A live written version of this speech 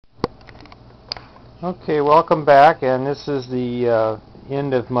Okay, welcome back, and this is the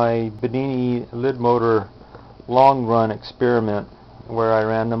end of my Bedini lid motor long run experiment where I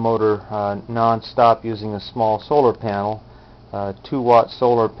ran the motor non-stop using a small solar panel, 2-watt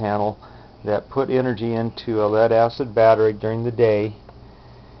solar panel that put energy into a lead acid battery during the day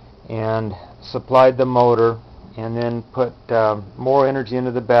and supplied the motor, and then put more energy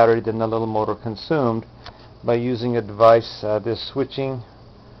into the battery than the little motor consumed by using a device, this switching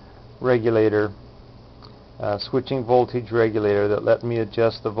voltage regulator that let me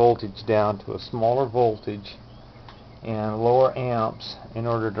adjust the voltage down to a smaller voltage and lower amps in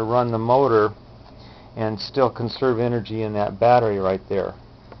order to run the motor and still conserve energy in that battery right there.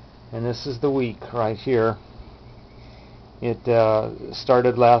 And this is the week right here. It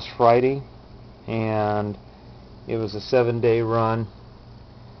started last Friday, and it was a 7-day run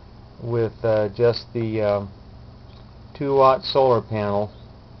with just the 2-watt solar panel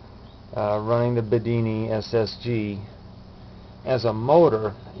running the Bedini SSG as a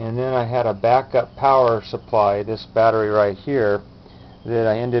motor, and then I had a backup power supply, this battery right here, that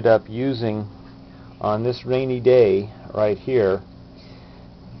I ended up using on this rainy day right here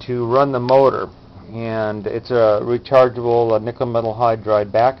to run the motor. And it's a rechargeable nickel metal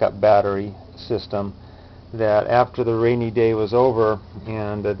hydride backup battery system that after the rainy day was over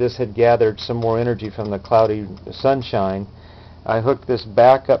and this had gathered some more energy from the cloudy sunshine, I hooked this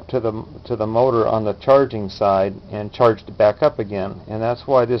back up to the motor on the charging side and charged it back up again. And that's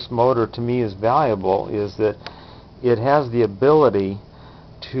why this motor to me is valuable, is that it has the ability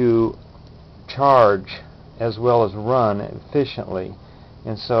to charge as well as run efficiently.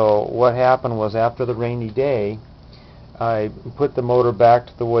 And so what happened was, after the rainy day, I put the motor back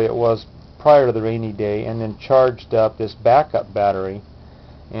to the way it was prior to the rainy day and then charged up this backup battery.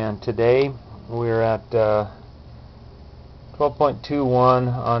 And today we're at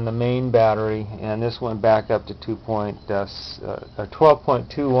 12.21 on the main battery, and this went back up to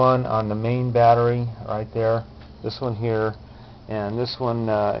 12.21 on the main battery right there, this one here, and this one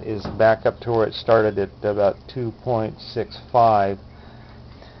is back up to where it started at about 2.65,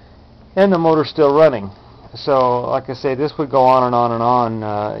 and the motor's still running. So like I say, this would go on and on and on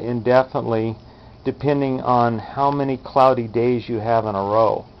indefinitely, depending on how many cloudy days you have in a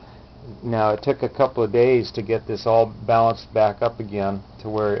row. Now, it took a couple of days to get this all balanced back up again to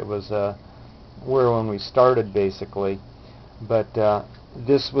where it was where when we started, basically. But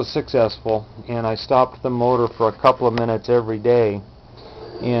this was successful, and I stopped the motor for a couple of minutes every day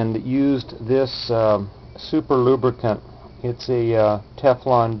and used this super lubricant. It's a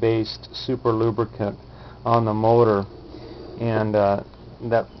Teflon-based super lubricant on the motor, and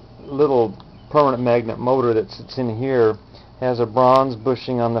that little permanent magnet motor that sits in here has a bronze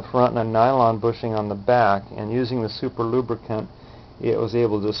bushing on the front and a nylon bushing on the back, and using the super lubricant it was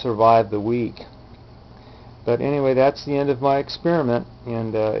able to survive the week. But anyway, that's the end of my experiment,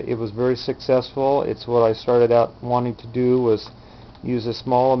 and it was very successful. It's what I started out wanting to do, was use a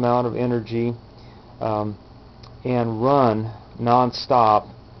small amount of energy and run non-stop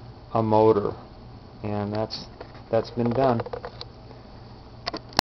a motor, and that's been done.